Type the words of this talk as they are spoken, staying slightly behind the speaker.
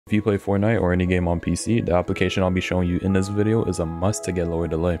If you play Fortnite or any game on PC, the application I'll be showing you in this video is a must to get lower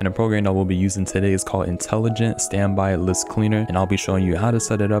delay. And the program that we'll be using today is called Intelligent Standby List Cleaner, and I'll be showing you how to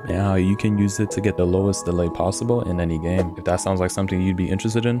set it up and how you can use it to get the lowest delay possible in any game. If that sounds like something you'd be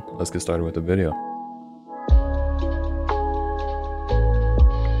interested in, let's get started with the video.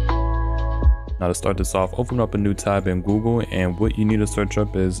 Now to start this off, open up a new tab in Google, and what you need to search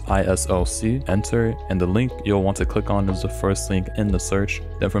up is ISLC, enter, and the link you'll want to click on is the first link in the search.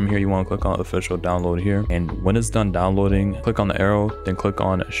 Then from here you want to click on official download here, and when it's done downloading, click on the arrow, then click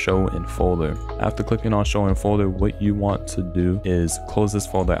on show in folder. After clicking on show in folder, what you want to do is close this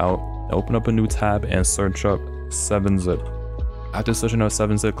folder out, open up a new tab and search up 7-zip. After searching up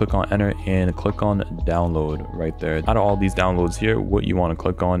 7-zip, click on enter and click on download right there. Out of all these downloads here, what you want to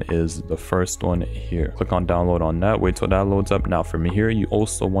click on is the first one here. Click on download on that, wait till that loads up. Now from here, you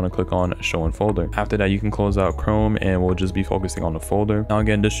also want to click on show in folder. After that, you can close out Chrome and we'll just be focusing on the folder. Now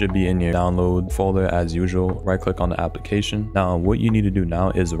again, this should be in your download folder as usual. Right click on the application. Now what you need to do now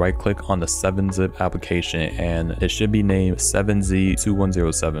is right click on the 7-zip application, and it should be named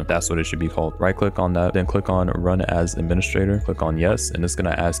 7Z2107. That's what it should be called. Right click on that, then click on run as administrator. Click on yes, and it's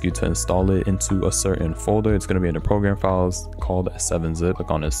going to ask you to install it into a certain folder. It's going to be in the program files called 7-zip.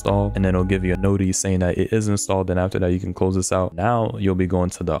 Click on install, and then it'll give you a notice saying that it is installed. And after that, you can close this out. Now you'll be going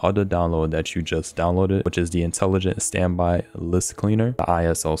to the other download that you just downloaded, which is the Intelligent Standby List Cleaner, the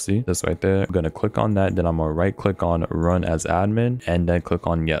ISLC. This right there. I'm going to click on that, then I'm going to right click on run as admin and then click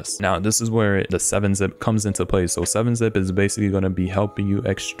on yes. Now this is where the 7-zip comes into play. So 7-zip is basically going to be helping you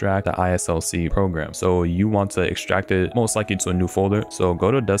extract the ISLC program. So you want to extract it most likely to a new folder. So go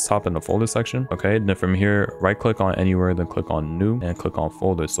to desktop in the folder section. Okay, then from here, right click on anywhere, then click on new and click on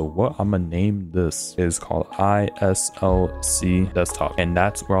folder. So what I'm gonna name this is called ISLC desktop, and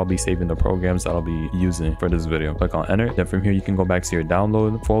that's where I'll be saving the programs that I'll be using for this video. Click on enter. Then from here, you can go back to your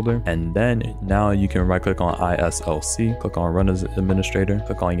download folder, and then now you can right click on ISLC, click on run as administrator,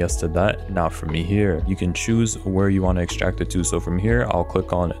 click on yes to that. Now from here, you can choose where you want to extract it to. So from here, I'll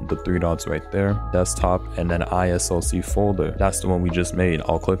click on the 3 dots right there, desktop, and then ISLC folder. That's the one we just made.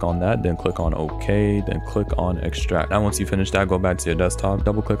 I'll click on that, then click on OK, then click on extract. Now once you finish that, go back to your desktop,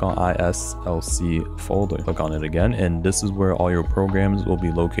 double click on ISLC folder, click on it again, and this is where all your programs will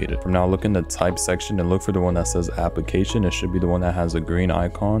be located. From now, look in the type section and look for the one that says application. It should be the one that has a green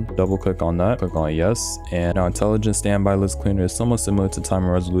icon. Double click on that, click on yes. And now Intelligent Standby List Cleaner is somewhat similar to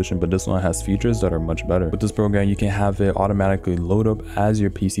timer resolution, but this one has features that are much better. With this program, you can have it automatically load up as your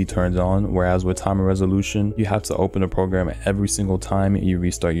PC turns on, whereas with timer resolution, you have to open the program every single time you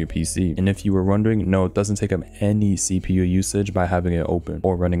restart your PC. And if you were wondering, no, it doesn't take up any CPU usage by having it open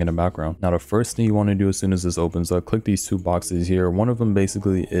or running in the background. Now the first thing you want to do as soon as this opens up, click these 2 boxes here. One of them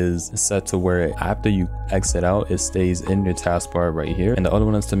basically is set to where after you exit out, it stays in your taskbar right here, and the other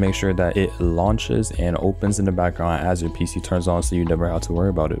one is to make sure that it launches and opens in the background as your PC turns on, so you never have to worry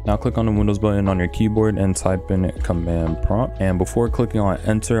about it. Now click on the Windows button on your keyboard and type in command prompt, and before clicking on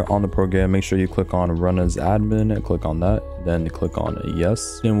enter on the program, make sure you click on run as admin and click on that, then click on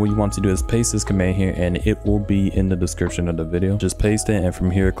yes. Then what you want to do is paste this command here, and it will be in the description of the video. Just paste it, and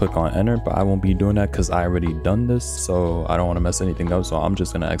from here click on enter, but I won't be doing that because I already done this, so I don't want to mess anything up, so I'm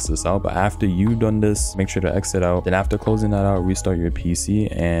just going to exit this out. But after you done this, make sure to exit out, then after closing that out, restart your PC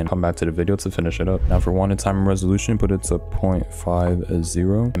and come back to the video to finish it up. Now for wanted timer resolution, put it to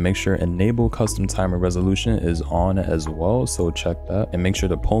 0.50 and make sure enable custom timer resolution is on as well, so check that, and make sure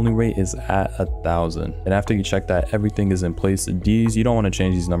the polling rate is at 1000. And after you check that everything is in place, these you don't want to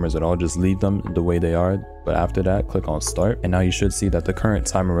change these numbers at all, just leave them the way they are. But after that, click on start, and now you should see that the current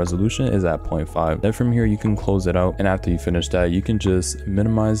timer resolution is at 0.5. Then from here you can close it out, and after you finish that, you can just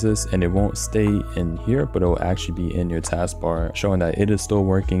minimize this, and it won't stay in here, but it will actually be in your taskbar, showing that it is still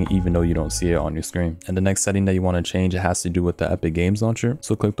working even though you don't see it on your screen. And the next setting that you want to change, it has to do with the Epic Games launcher.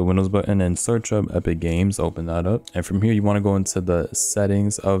 So click the Windows button and search up Epic Games, open that up, and from here you want to go into the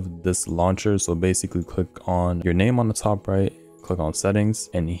settings of this launcher. So basically click on your name on the top right, click on settings,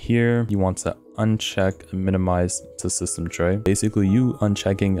 and here you want to uncheck minimize to system tray. Basically, you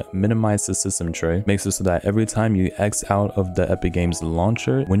unchecking minimize to system tray makes it so that every time you X out of the Epic Games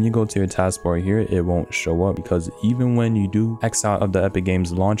launcher, when you go to your taskbar here, it won't show up, because even when you do X out of the Epic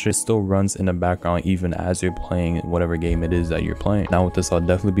Games launcher, it still runs in the background even as you're playing whatever game it is that you're playing. Now with this, I'll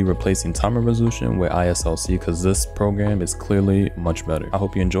definitely be replacing timer resolution with ISLC because this program is clearly much better. I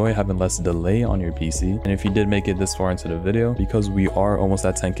hope you enjoy having less delay on your PC, and if you did make it this far into the video, because we are almost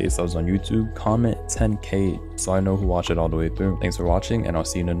at 10k subs on YouTube, comment 10k so I know who watched it all the way through. Thanks for watching, and I'll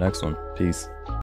see you in the next one. Peace.